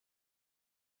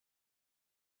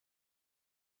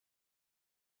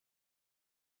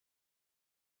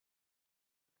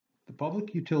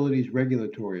Public Utilities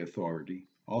Regulatory Authority,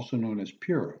 also known as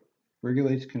PURA,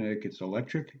 regulates Connecticut's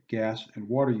electric, gas, and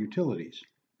water utilities.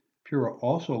 PURA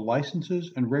also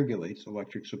licenses and regulates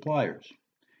electric suppliers.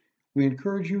 We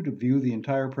encourage you to view the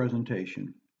entire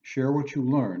presentation, share what you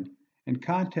learn, and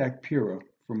contact PURA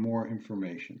for more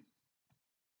information.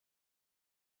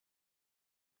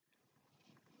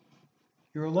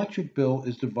 Your electric bill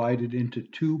is divided into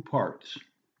two parts: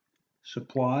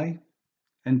 supply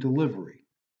and delivery.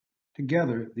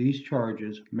 Together, these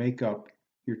charges make up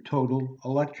your total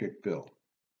electric bill.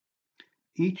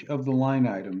 Each of the line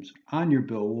items on your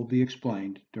bill will be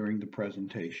explained during the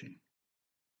presentation.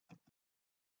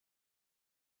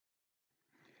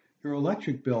 Your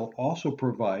electric bill also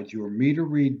provides your meter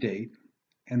read date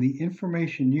and the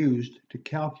information used to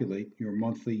calculate your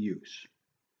monthly use.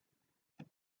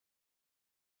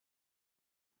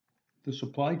 The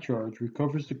supply charge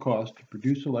recovers the cost to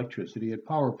produce electricity at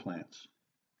power plants.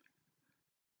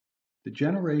 The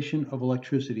generation of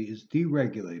electricity is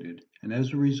deregulated, and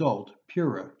as a result,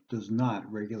 PURA does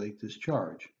not regulate this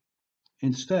charge.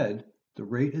 Instead, the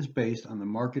rate is based on the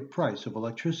market price of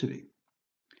electricity.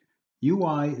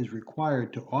 UI is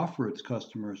required to offer its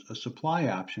customers a supply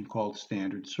option called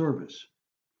standard service.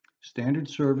 Standard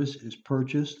service is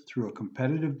purchased through a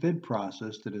competitive bid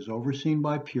process that is overseen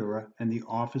by PURA and the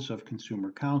Office of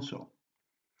Consumer Counsel.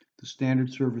 The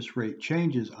standard service rate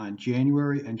changes on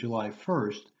January and July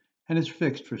 1st and is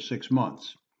fixed for 6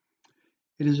 months.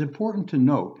 It is important to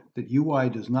note that UI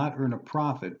does not earn a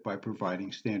profit by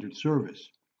providing standard service.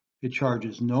 It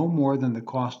charges no more than the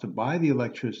cost to buy the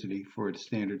electricity for its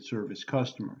standard service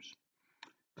customers.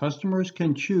 Customers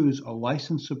can choose a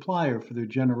licensed supplier for their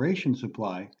generation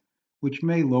supply, which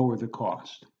may lower the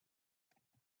cost.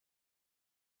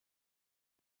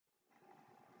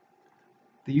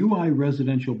 The UI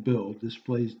residential bill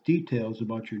displays details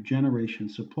about your generation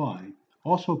supply,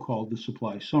 also called the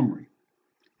supply summary.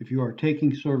 If you are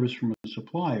taking service from a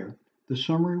supplier, the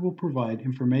summary will provide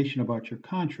information about your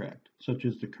contract, such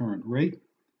as the current rate,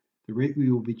 the rate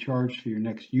you will be charged for your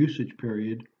next usage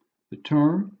period, the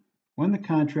term, when the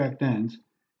contract ends,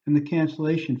 and the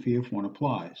cancellation fee if one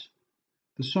applies.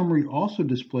 The summary also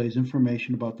displays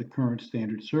information about the current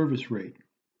standard service rate.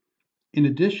 In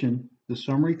addition, the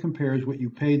summary compares what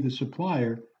you paid the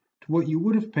supplier to what you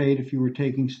would have paid if you were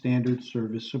taking standard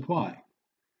service supply.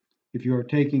 If you are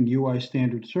taking UI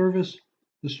standard service,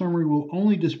 the summary will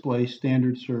only display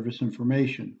standard service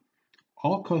information.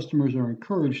 All customers are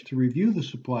encouraged to review the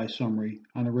supply summary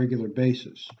on a regular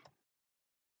basis.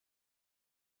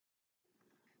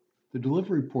 The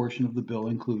delivery portion of the bill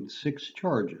includes 6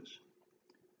 charges.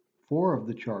 4 of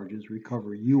the charges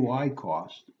recover UI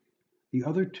cost. The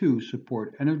other 2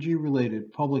 support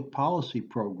energy-related public policy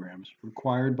programs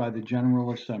required by the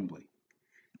General Assembly.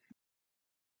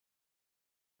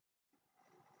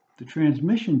 The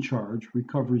transmission charge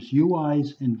recovers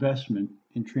UI's investment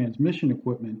in transmission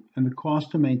equipment and the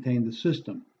cost to maintain the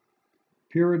system.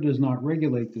 PURA does not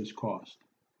regulate this cost.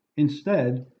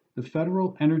 Instead, the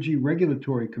Federal Energy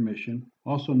Regulatory Commission,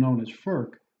 also known as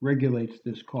FERC, regulates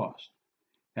this cost.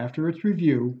 After its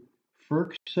review,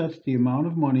 FERC sets the amount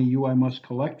of money UI must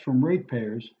collect from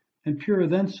ratepayers, and PURA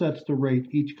then sets the rate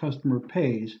each customer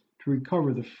pays to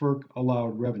recover the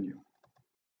FERC-allowed revenue.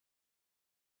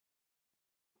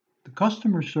 The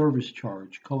customer service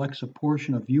charge collects a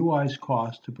portion of UI's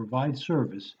cost to provide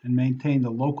service and maintain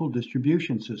the local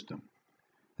distribution system.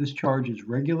 This charge is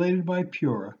regulated by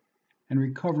PURA and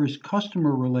recovers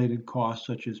customer-related costs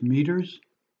such as meters,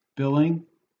 billing,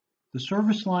 the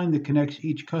service line that connects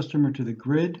each customer to the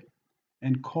grid,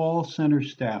 and call center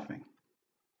staffing.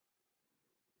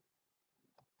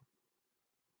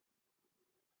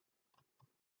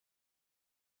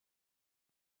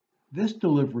 This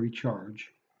delivery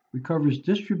charge recovers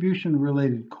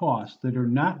distribution-related costs that are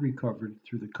not recovered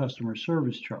through the customer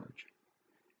service charge.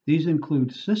 These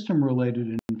include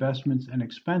system-related investments and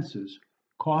expenses,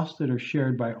 costs that are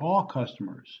shared by all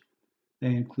customers.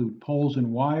 They include poles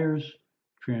and wires,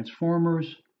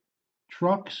 transformers,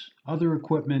 trucks, other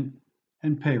equipment,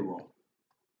 and payroll.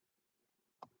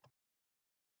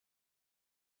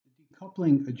 The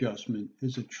decoupling adjustment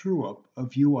is a true-up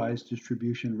of UI's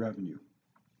distribution revenue.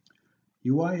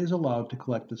 UI is allowed to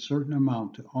collect a certain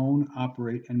amount to own,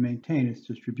 operate, and maintain its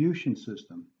distribution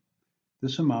system.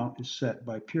 This amount is set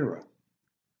by PURA.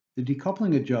 The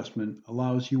decoupling adjustment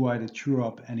allows UI to true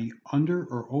up any under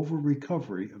or over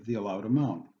recovery of the allowed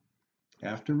amount.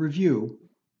 After review,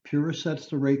 PURA sets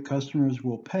the rate customers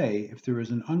will pay if there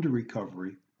is an under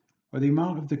recovery, or the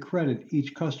amount of the credit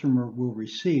each customer will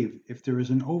receive if there is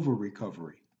an over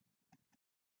recovery.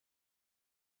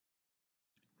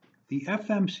 The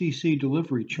FMCC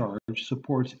delivery charge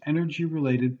supports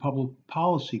energy-related public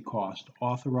policy costs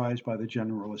authorized by the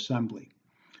General Assembly.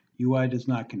 UI does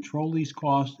not control these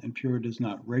costs, and PURA does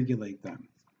not regulate them.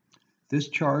 This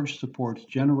charge supports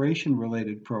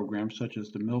generation-related programs such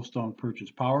as the Millstone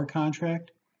Purchase Power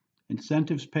Contract,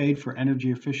 incentives paid for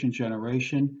energy-efficient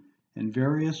generation, and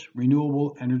various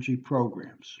renewable energy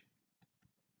programs.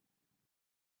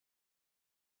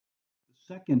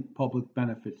 The second public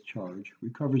benefits charge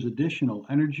recovers additional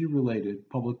energy-related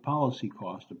public policy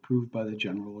costs approved by the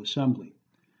General Assembly.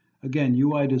 Again,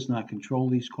 UI does not control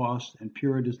these costs, and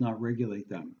PURA does not regulate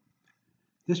them.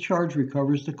 This charge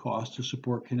recovers the cost to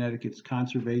support Connecticut's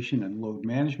Conservation and Load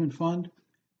Management Fund,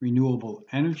 Renewable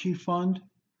Energy Fund,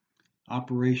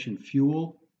 Operation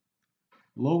Fuel,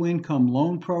 low-income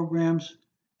loan programs,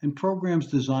 and programs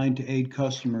designed to aid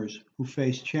customers who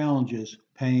face challenges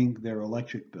paying their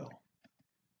electric bill.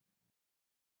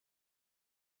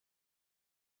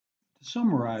 To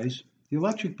summarize, the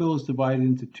electric bill is divided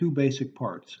into two basic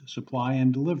parts, supply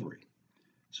and delivery.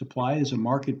 Supply is a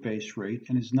market-based rate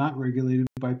and is not regulated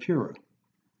by PURA.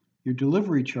 Your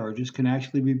delivery charges can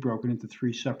actually be broken into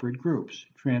three separate groups: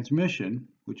 transmission,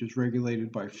 which is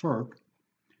regulated by FERC,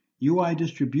 UI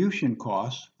distribution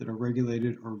costs that are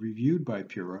regulated or reviewed by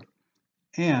PURA,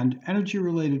 and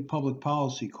energy-related public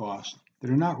policy costs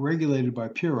that are not regulated by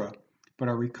PURA but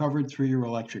are recovered through your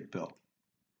electric bill.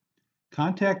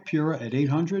 Contact PURA at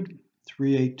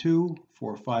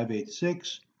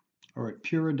 800-382-4586 or at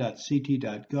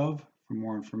pura.ct.gov for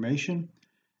more information.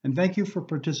 And thank you for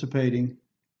participating in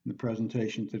the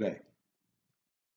presentation today.